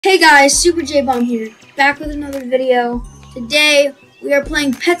Hey guys, Super J Bomb here, back with another video. Today we are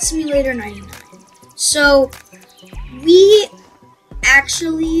playing Pet Simulator 99. So we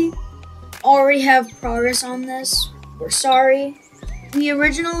actually already have progress on this. We're sorry. We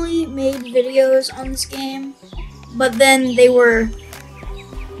originally made videos on this game, but then they were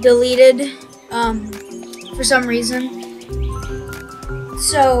deleted for some reason.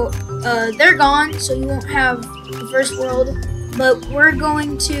 So they're gone, so you won't have the first world. But we're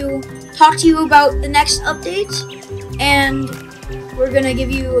going to talk to you about the next update, and we're going to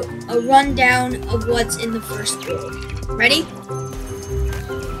give you a rundown of what's in the first world. Ready?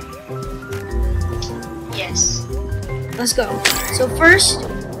 Yes. Let's go. So first,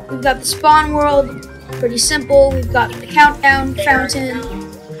 we've got the spawn world. Pretty simple. We've got the countdown fountain.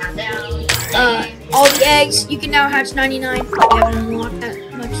 All the eggs. You can now hatch 99. I haven't unlocked that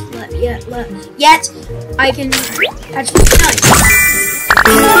much yet. I can hatch 59.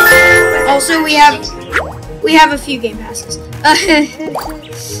 Also, we have a few game passes.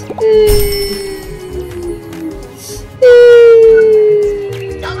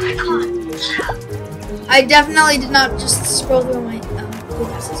 I definitely did not just scroll through my game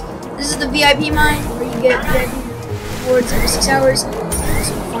passes. This is the VIP mine where you get VIP rewards every 6 hours.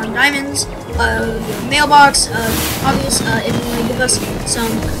 Also farm diamonds. Mailbox. Obvious. If you want to give us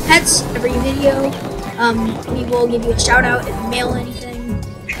some pets every video, we will give you a shout out and mail anything.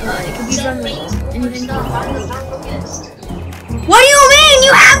 It could be from anything. What do you mean?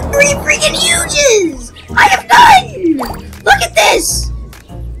 You have 3 freaking huges! I have none! Look at this!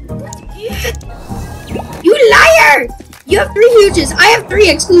 You liar! You have 3 huges. I have 3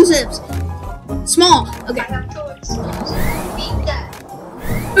 exclusives. Small. Okay.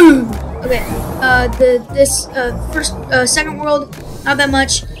 Okay. Second world, not that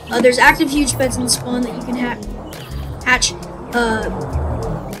much. There's active huge pets in the spawn that you can hatch.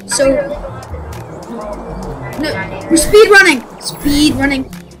 No, we're speed running.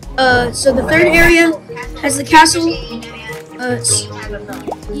 So the third area has the castle.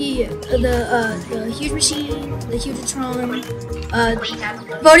 The huge machine, the Hugetron,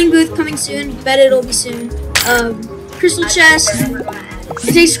 voting booth coming soon. Bet it'll be soon. Crystal chest.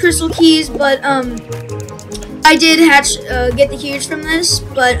 It takes crystal keys, but I did get the huge from this,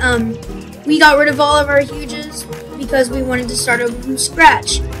 but we got rid of all of our huges because we wanted to start over from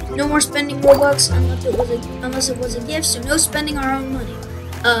scratch. No more spending Robux unless it was a gift, so no spending our own money.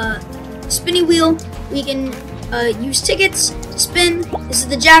 Spinny wheel, we can use tickets to spin. This is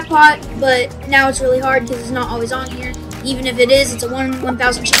the jackpot, but now it's really hard because it's not always on here. Even if it is, it's a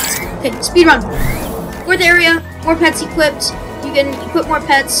 1,000 chance. Okay, speed run. Fourth area, more pets equipped. You can equip more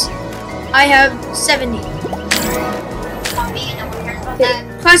pets. I have 70. Okay.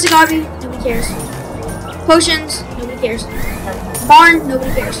 Classic obby, nobody cares. Potions, nobody cares. Barn,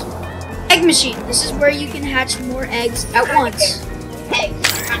 nobody cares. Egg machine, this is where you can hatch more eggs at once.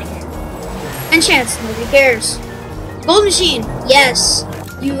 Enchants, nobody cares. Gold machine, yes.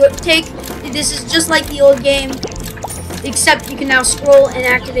 This is just like the old game, except you can now scroll and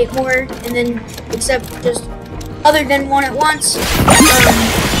activate more, and then just other than one at once,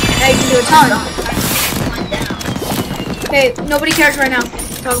 now you can do a ton. Okay, nobody cares right now.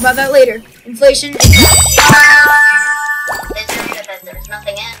 We'll talk about that later. Inflation. There's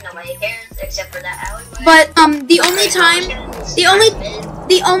nothing in, nobody cares except for that alleyway. But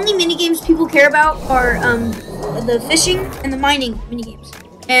the only mini games people care about are the fishing and the mining mini games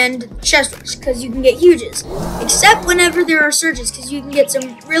and chest rush, because you can get huges. Except whenever there are surges, because you can get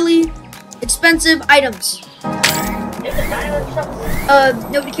some really expensive items.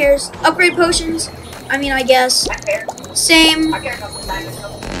 Nobody cares. Upgrade potions. I mean, I guess. Same.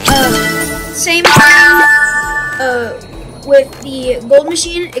 Same thing. With the gold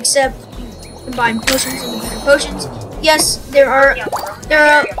machine, except you combine potions and better potions. Yes, there are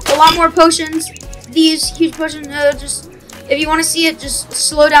a lot more potions. These huge potions. If you want to see it, just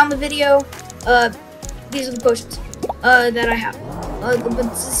slow down the video. These are the potions that I have.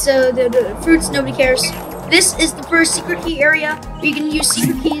 The fruits, nobody cares. This is the first secret key area where you can use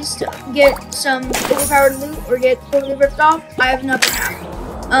secret keys to get some overpowered loot or get totally ripped off. I have enough for that.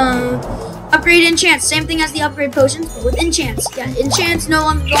 Upgrade enchants, same thing as the upgrade potions, but with enchants. Yeah, enchants no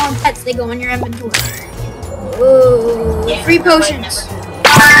longer go on pets, they go on your inventory. Ooh, free potions.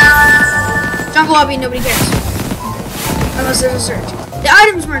 Jungle lobby, nobody cares. Unless there's a surge. The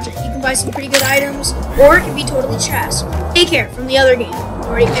items merchant, you can buy some pretty good items, or it can be totally trash. Daycare from the other game.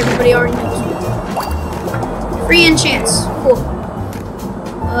 Everybody already knows. Free enchants. Cool.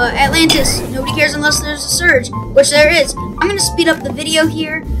 Atlantis. Nobody cares unless there's a surge, which there is. I'm going to speed up the video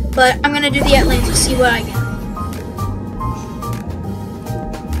here, but I'm going to do the Atlantis, see what I get.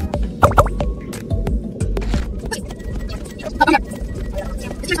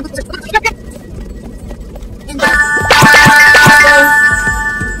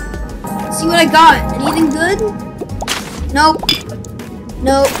 got? Anything good? Nope.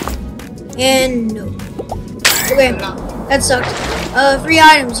 Nope. And nope. Okay, that sucked. Free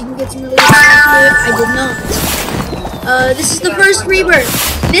items. You can get some really good stuff here. I did not. This is the first rebirth.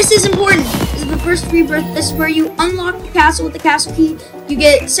 This is important. This is the first rebirth. This is where you unlock the castle with the castle key. You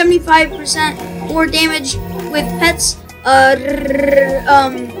get 75% more damage with pets.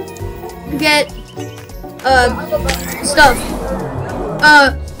 You get stuff.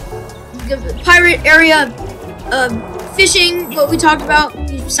 The pirate area, fishing, what we talked about,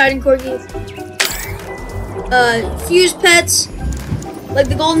 Poseidon Corgi. Fuse pets, like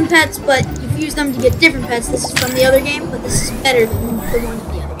the golden pets, but you fuse them to get different pets. This is from the other game, but this is better than the one in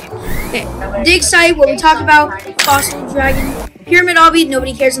the other game. Okay, dig site, what we talked about, fossil dragon, pyramid obby,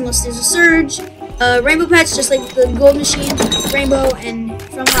 nobody cares unless there's a surge. Rainbow pets, just like the gold machine, rainbow, and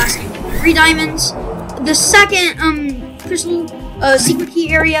from last game. 3 diamonds. The second crystal secret key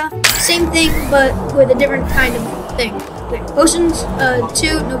area, same thing, but with a different kind of thing. Okay, potions,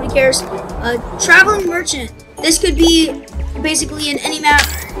 2, nobody cares. Traveling merchant. This could be basically in any map.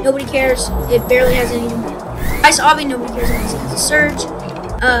 Nobody cares. It barely has anything. Ice obby, nobody cares unless it has a surge.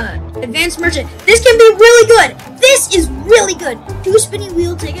 Advanced merchant. This can be really good. This is really good. 2 spinning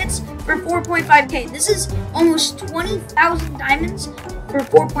wheel tickets for 4.5k. This is almost 20,000 diamonds for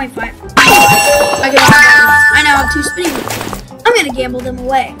 4.5. I now have 2 spinning wheels. I'm gonna gamble them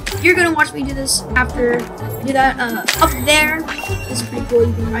away. You're gonna watch me do this after I do that. Up there, this is pretty cool.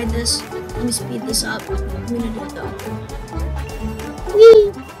 You can ride this. Let me speed this up. I'm gonna do it though.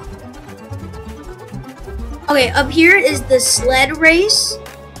 Whee! Okay, up here is the sled race.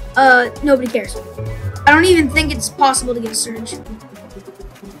 Nobody cares. I don't even think it's possible to get a surge.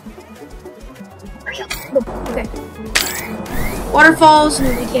 Okay. Waterfalls,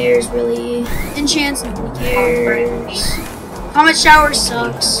 nobody cares really. Enchants, nobody cares. Comet shower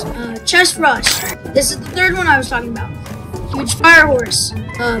sucks. Chest rush. This is the 3rd one I was talking about. Huge fire horse.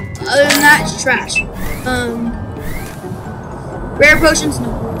 Other than that, it's trash. Rare potions,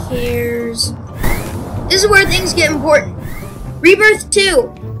 nobody cares. This is where things get important. Rebirth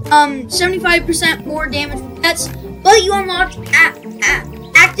 2. 75% more damage with pets, but you unlock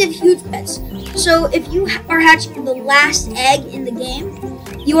active huge pets. So if you are hatching the last egg in the game,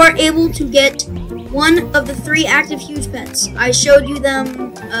 you are able to get one of the 3 active huge pets. I showed you them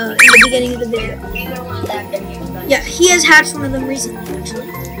in the beginning of the video. Yeah, he has hatched one of them recently, actually.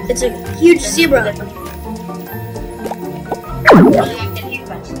 It's a huge zebra.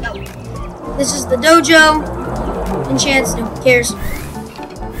 This is the dojo. Enchants, nobody cares.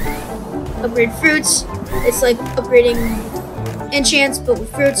 Upgrade fruits. It's like upgrading enchants, but with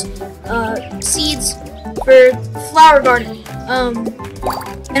fruits. Seeds for flower garden.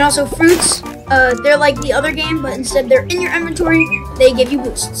 And also fruits. They're like the other game, but instead they're in your inventory. They give you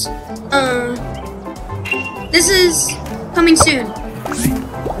boosts. This is coming soon.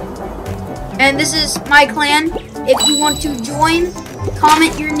 And this is my clan. If you want to join,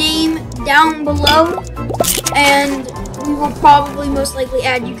 comment your name down below, and we will probably most likely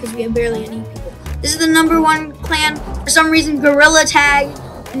add you because we have barely any people. This is the #1 clan. For some reason, Gorilla Tag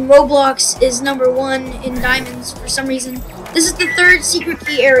in Roblox is #1 in diamonds for some reason. This is the 3rd secret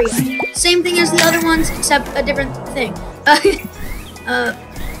key area. Same thing as the other ones, except a different thing.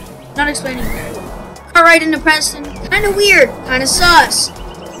 Not explaining very well. Car ride into Preston. Kind of weird. Kind of sus.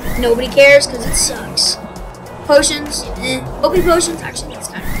 Nobody cares because it sucks. Potions. OP potions. Actually, that's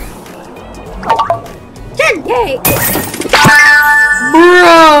kind of 10k.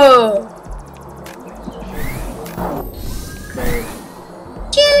 Bro.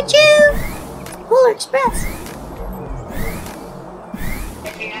 Choo choo. Polar Express.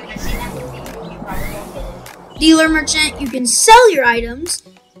 Dealer merchant, you can sell your items,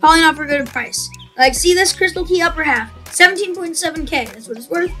 probably not for a good price. Like, see this crystal key upper half, 17.7k, that's what it's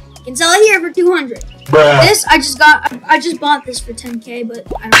worth. You can sell it here for 200. Bruh. This, I just bought this for 10k, but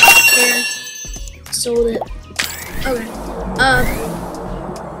I don't care. Sold it. Okay.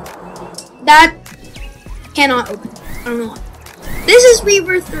 That cannot open. I don't know why. This is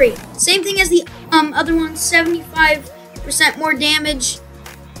Rebirth 3. Same thing as the other one, 75% more damage.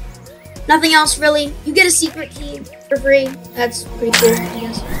 Nothing else really. You get a secret key for free. That's pretty cool, I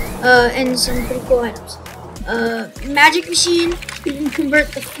guess. And some pretty cool items. Magic machine. You can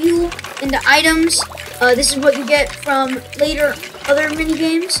convert the fuel into items. This is what you get from later other mini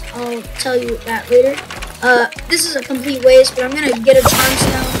games. I'll tell you that later. This is a complete waste, but I'm gonna get a charm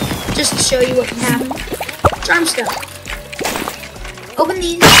stone just to show you what can happen. Charm stone. Open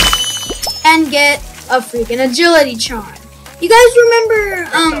these and get a freaking agility charm. You guys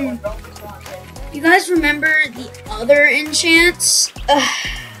remember the other enchants?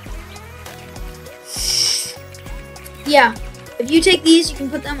 yeah, if you take these, you can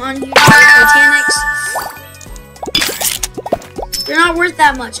put them on huge Titanics. They're not worth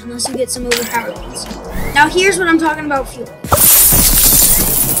that much unless you get some overpowered ones. Now here's what I'm talking about fuel.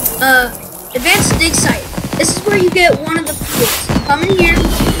 Advanced dig site. This is where you get one of the fuels. Come in here.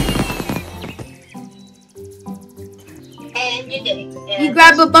 And you dig. You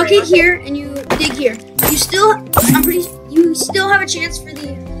grab a bucket here and you dig here. You still have a chance for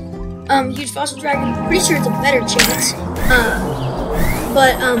the huge fossil dragon. I'm pretty sure it's a better chance.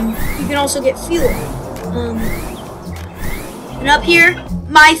 But you can also get fuel. And up here,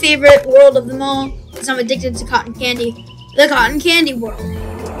 my favorite world of them all, because I'm addicted to cotton candy, the cotton candy world.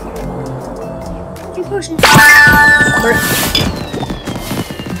 Potion.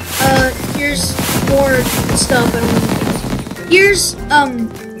 Here's more stuff. I don't know. Here's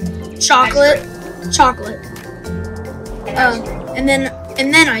chocolate, and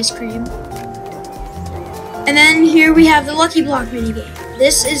then ice cream. And then here we have the Lucky Block minigame.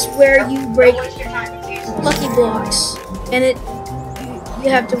 This is where you break Lucky Blocks, and you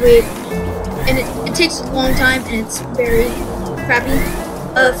have to wait, and it takes a long time, and it's very crappy.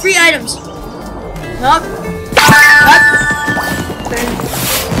 Free items. Up. Okay.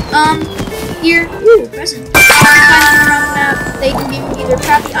 Here, present. You can find them around the map. They can give you either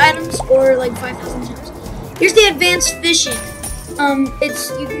crappy items or like 5,000 gems. Here's the advanced fishing.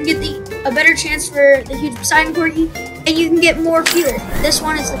 You can get a better chance for the huge Poseidon Corgi, and you can get more fuel. This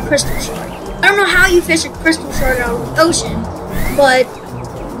one is the crystal shard. I don't know how you fish a crystal shard out of the ocean, but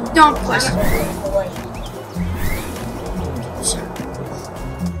don't question it.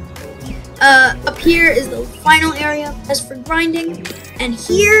 Up here is the final area as for grinding, and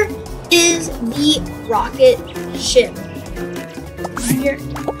here is the rocket ship. Here,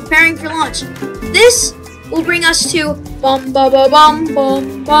 preparing for launch. This will bring us to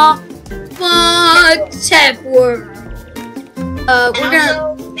Tech World. We're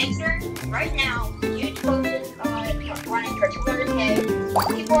gonna make sure right now huge potions are running for 200k.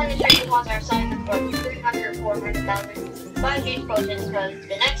 People in the trading pods are selling them for 300, 400,000. Buy huge potions because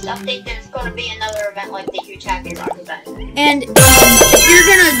the next update there's going to be another event like the huge Happy Rock event. And if you're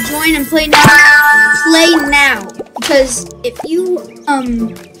gonna join and play now, because if you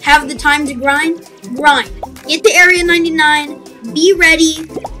have the time to grind. Get the Area 99, be ready,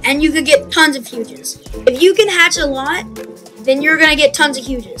 and you could get tons of huges. If you can hatch a lot, then you're gonna get tons of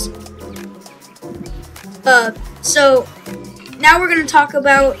huges. So now we're gonna talk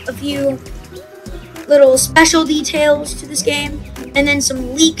about a few little special details to this game, and then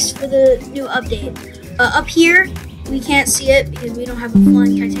some leaks for the new update. Up here, we can't see it because we don't have a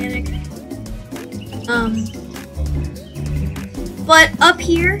flying Titanic. But up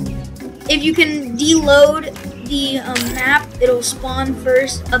here, if you can deload the map, it'll spawn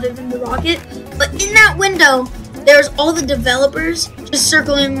first other than the rocket. But in that window, there's all the developers just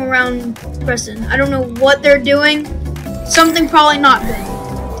circling around Preston. I don't know what they're doing. Something probably not good.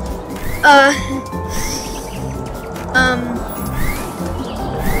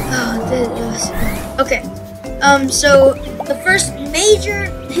 Okay. So the first major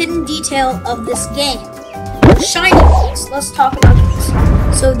hidden detail of this game, shiny blocks. Let's talk about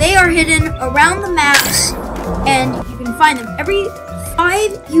these. So they are hidden around the maps, and you can find them. Every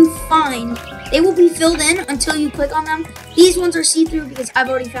 5 you find, they will be filled in until you click on them. These ones are see-through because I've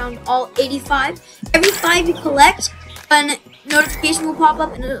already found all 85. Every 5 you collect, a notification will pop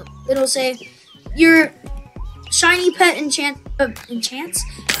up, and it'll say your shiny pet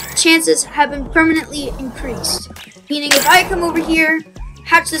chances have been permanently increased. Meaning if I come over here,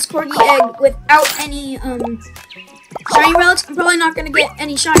 hatch this corgi egg without any shiny relics, I'm probably not going to get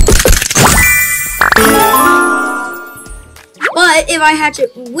any shiny. But if I hatch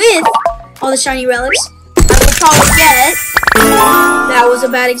it with all the shiny relics, I will probably get... That was a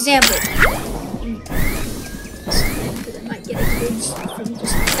bad example. Because I might get a huge from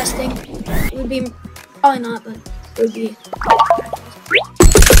just testing. It would be... Probably not, but it would be...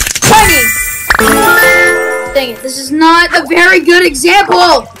 Shiny! Dang it, this is not a very good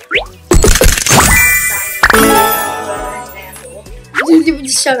example!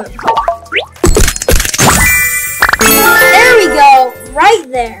 Shut up. There we go! Right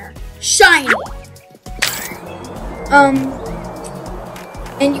there! Shiny!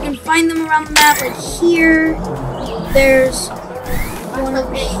 And you can find them around the map, like here. There's one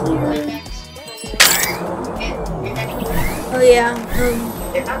over here. Oh yeah.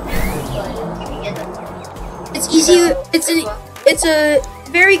 It's easy. It's a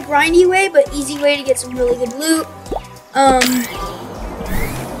very grindy way, but easy way to get some really good loot.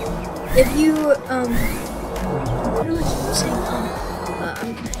 If you what do I keep saying?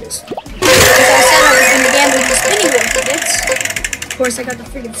 I'm gonna just. As I said, I was gonna gamble this spinny wheel tickets. Of course, I got the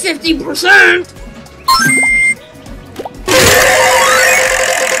freaking 50%.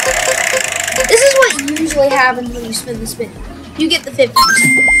 This is what usually happens when you spin the spinny. You get the 50%,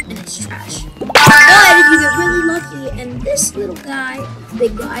 and it's trash. But if you get really lucky, and this little guy,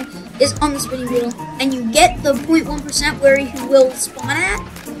 big guy, is on the spinning wheel, and you get the 0.1% where he will spawn at,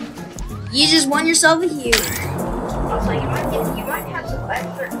 you just won yourself a huge. Also, you might have some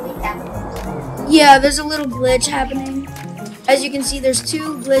extra glitch happening. Yeah, there's a little glitch happening. As you can see, there's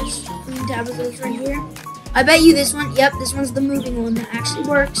 2 glitch episodes right here. I bet you this one, yep, this one's the moving one that actually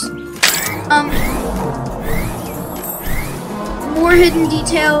works. More hidden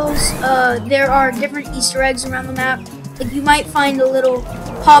details. There are different Easter eggs around the map. Like you might find a little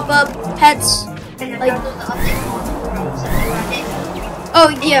pop-up pets. Like, oh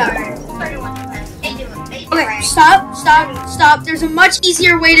yeah. Okay, stop. There's a much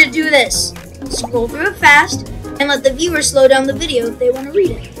easier way to do this. Scroll through it fast and let the viewer slow down the video if they want to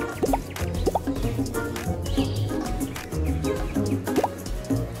read it.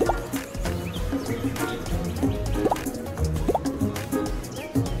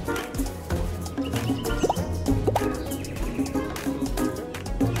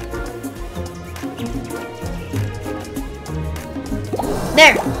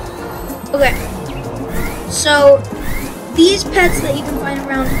 There. Okay. So, these pets that you can find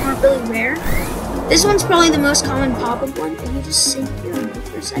around aren't really rare. This one's probably the most common pop-up one. If you just sit here and look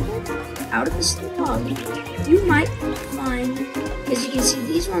for a second, out of this log, you might find, as you can see,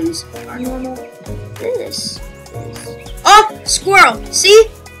 these ones are normal. This. Oh! Squirrel! See?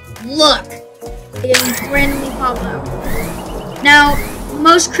 Look! They can randomly pop out. Now,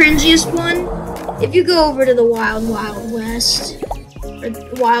 most cringiest one, if you go over to the Wild Wild West, or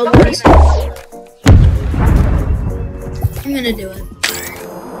Wild West, I'm gonna do it.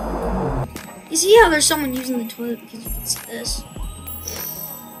 You see how there's someone using the toilet because you can see this?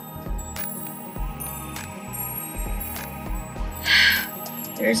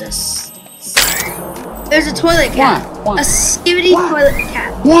 There's a toilet cat. Why? A skivity toilet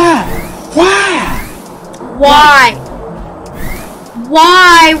cat. Why?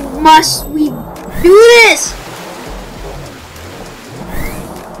 Why must we do this?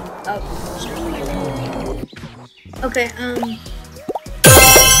 Oh. Okay,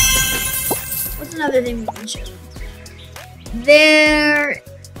 what's another thing we can show? There.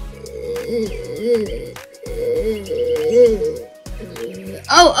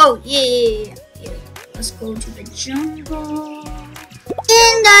 Oh, yeah. Let's go to the jungle.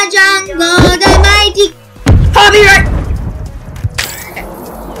 In the jungle, the mighty copyright. Okay,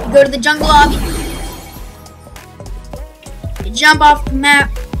 you go to the jungle lobby. You jump off the map,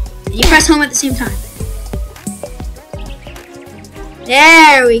 and you press home at the same time.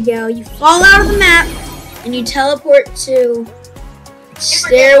 There we go. You fall out of the map, and you teleport to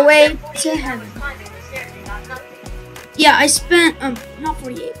Stairway to Heaven. Yeah, I spent, not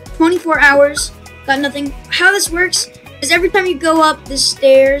 48, 24 hours, got nothing. How this works is every time you go up the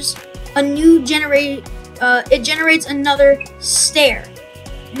stairs, it generates another stair.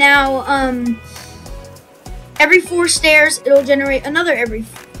 Now, every 4 stairs, it'll generate another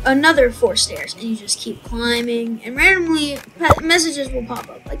 4 stairs, and you just keep climbing, and randomly messages will pop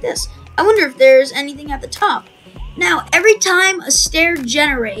up like this. I wonder if there's anything at the top. Now, every time a stair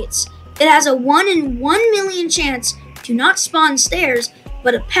generates, it has a 1 in 1 million chance to not spawn stairs,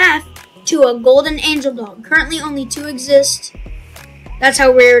 but a path to a golden angel dog. Currently, only 2 exist. That's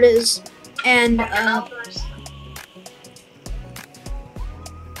how rare it is. And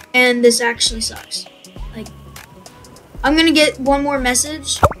this actually sucks. Like, I'm gonna get one more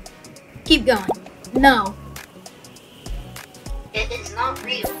message. Keep going. No. It is not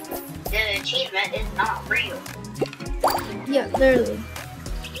real. The achievement is not real. Yeah, literally.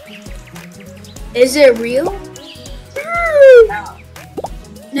 Is it real? No.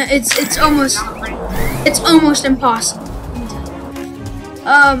 No, it's almost impossible.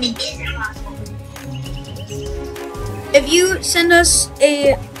 It is impossible. If you send us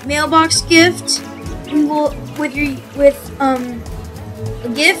a mailbox gift, we will a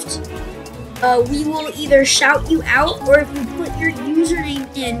gift. We will either shout you out, or if you put your username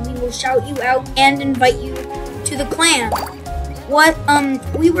in, we will shout you out and invite you to the clan.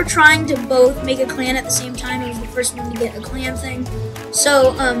 We were trying to both make a clan at the same time. It was the first one to get a clan thing.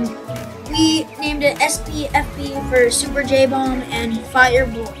 So, we named it SBFB for Super J-Bomb and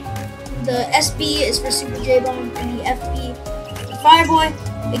Fireboy. The SB is for Super J-Bomb and the FB for Fireboy.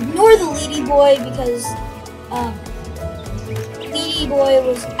 Ignore the Leedy Boy because, Leedy Boy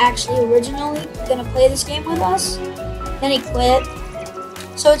was actually originally gonna play this game with us. Then he quit.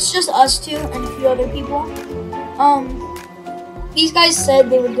 So it's just us 2 and a few other people. these guys said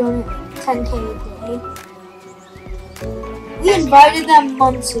they would donate 10K a day. We invited them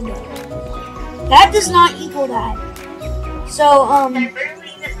months ago. That does not equal that. So, They're barely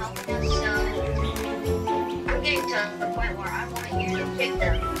even helping us, so I'm getting to the point where I want to use to pick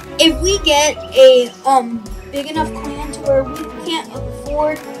them. if we get a big enough clan to where we can't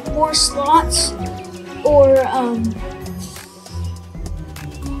afford more slots, or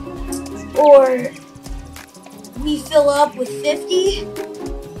we fill up with 50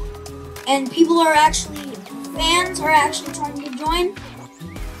 and people are actually, fans are actually trying to join,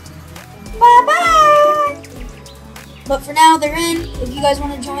 bye bye. But for now they're in. If you guys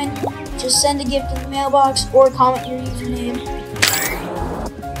want to join, just send a gift in the mailbox or comment your username.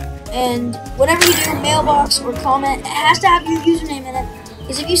 And whatever you do, mailbox or comment, it has to have your username in it.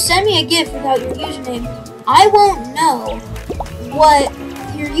 Because if you send me a gift without your username, I won't know what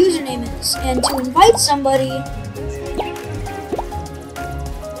your username is. And to invite somebody,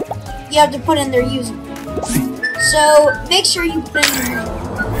 you have to put in their username. So make sure you put in your name.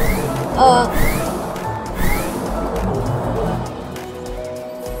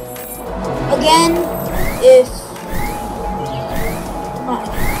 Again, if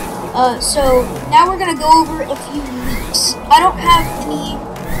so now we're gonna go over a few leaks. I don't have any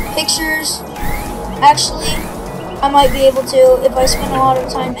pictures. Actually, I might be able to, if I spend a lot of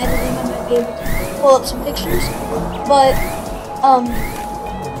time editing, I might be able to pull up some pictures. But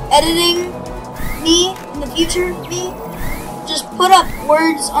editing me in the future, just put up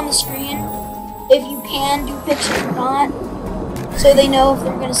words on the screen if you can do pictures or not, so they know if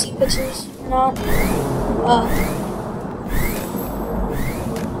they're gonna see pictures or not.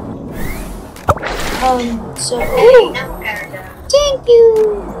 So thank you.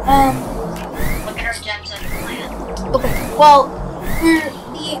 Look at our gems and plan. Okay, well, for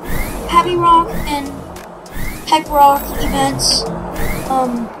the Happy Rock and Peck Rock events,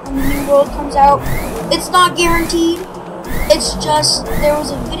 when the new world comes out, it's not guaranteed. It's just, there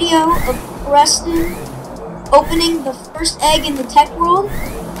was a video of Preston opening the first egg in the tech world,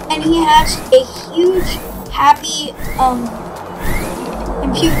 and he hatched a huge happy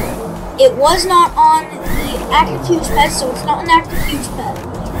computer. It was not on the active huge pet, so it's not an active huge pet.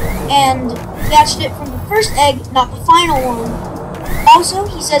 And he hatched it from the first egg, not the final one. Also,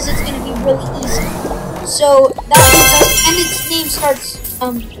 he says it's going to be really easy. So that means that, and its name starts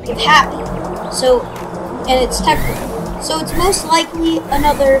with happy. So, and it's technical. So it's most likely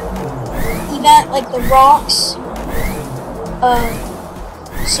another event like the rocks.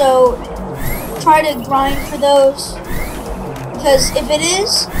 So try to grind for those. Because if it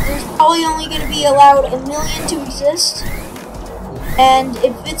is, there's probably only going to be allowed 1 million to exist. And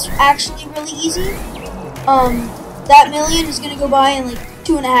if it's actually really easy, that 1 million is going to go by in like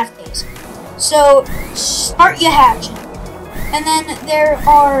 2.5 days. So start your hatching. And then there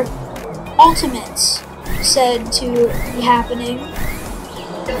are ultimates said to be happening.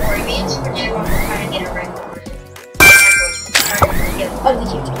 Don't worry, me and Super J are trying to get a record of the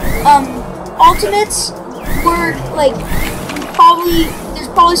huge. Ultimates work like, there's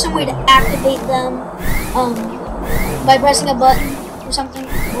probably some way to activate them by pressing a button or something,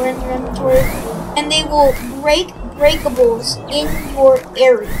 or in your inventory, and they will break breakables in your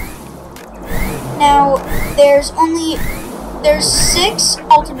area. Now there's 6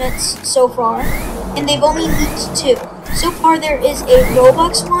 ultimates so far, and they've only leaked 2. So far there is a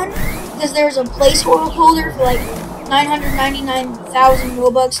Robux one, because there's a placeholder for like 999,000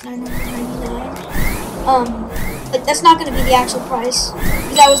 Robux, 999. Like, that's not going to be the actual price,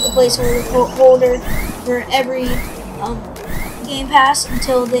 because that was the placeholder for every Game Pass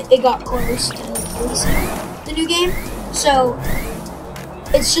until it got close to releasing the new game. So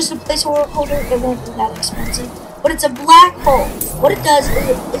it's just a placeholder. It won't be that expensive, but it's a black hole. What it does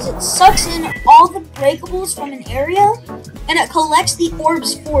is it sucks in all the breakables from an area, and it collects the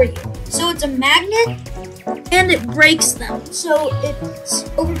orbs for you. So it's a magnet, and it breaks them. So it's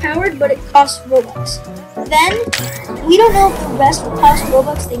overpowered, but it costs Robux. Then, we don't know if the rest will cost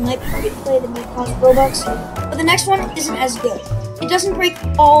Robux. They might be free to play, they might cost Robux. But the next one isn't as good. It doesn't break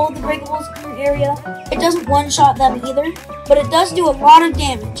all the breakables in your area. It doesn't one-shot them either, but it does do a lot of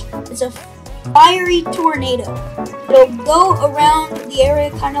damage. It's a fiery tornado. It'll go around the area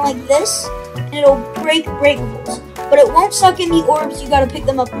kind of like this, and it'll break breakables. But it won't suck in the orbs, you gotta pick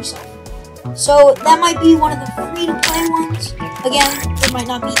them up yourself. So that might be one of the free-to-play ones. Again, there might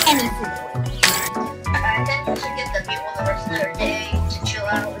not be any free-to-play. I think we should get the people the rest of their day to chill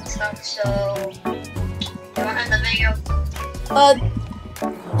out and stuff, so you want to end the video? Let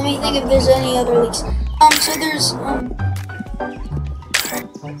me think if there's any other leaks. So there's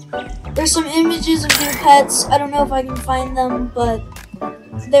There's some images of new pets. I don't know if I can find them, but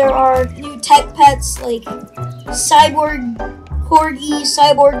there are new tech pets like cyborg corgi,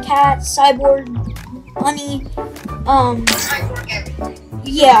 cyborg cat, cyborg bunny. Cyborg everything.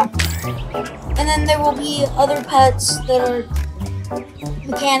 Yeah. And then there will be other pets that are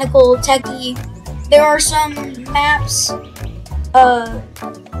mechanical, techy. There are some maps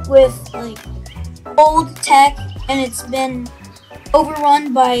with like old tech, and it's been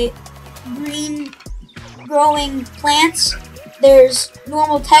overrun by green growing plants. There's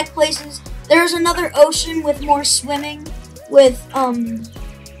normal tech places. There's another ocean with more swimming with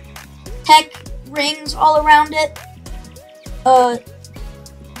tech rings all around it.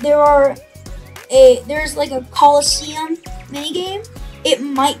 There's like a Coliseum minigame. It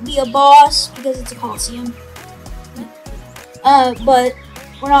might be a boss because it's a Coliseum. But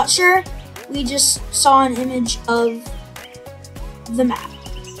we're not sure. We just saw an image of the map.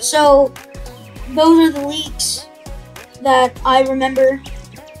 So those are the leaks that I remember.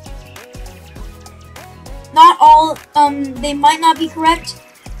 Not all, they might not be correct.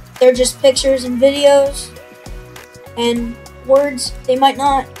 They're just pictures and videos and words. They might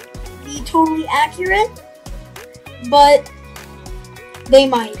not be totally accurate, but they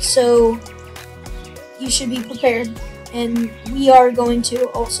might. So you should be prepared, and we are going to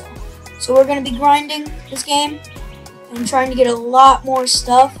also. So we're going to be grinding this game and trying to get a lot more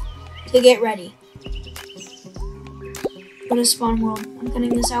stuff to get ready. Go to Spawn World. I'm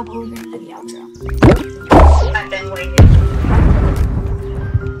cutting this out, but we're going to do the outro. I've been waiting.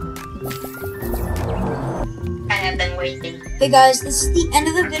 I have been waiting. Okay guys, this is the end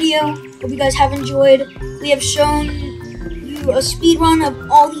of the video. Hope you guys have enjoyed. We have shown you a speed run of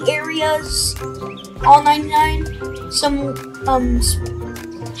all the areas, all 99, some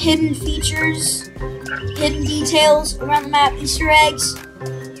hidden features, hidden details around the map, Easter eggs,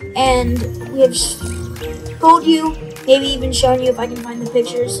 and we have told you, maybe even shown you if I can find the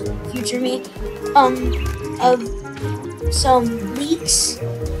pictures, future me, of some leaks,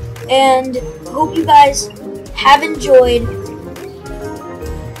 and hope you guys have enjoyed.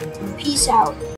 Peace out.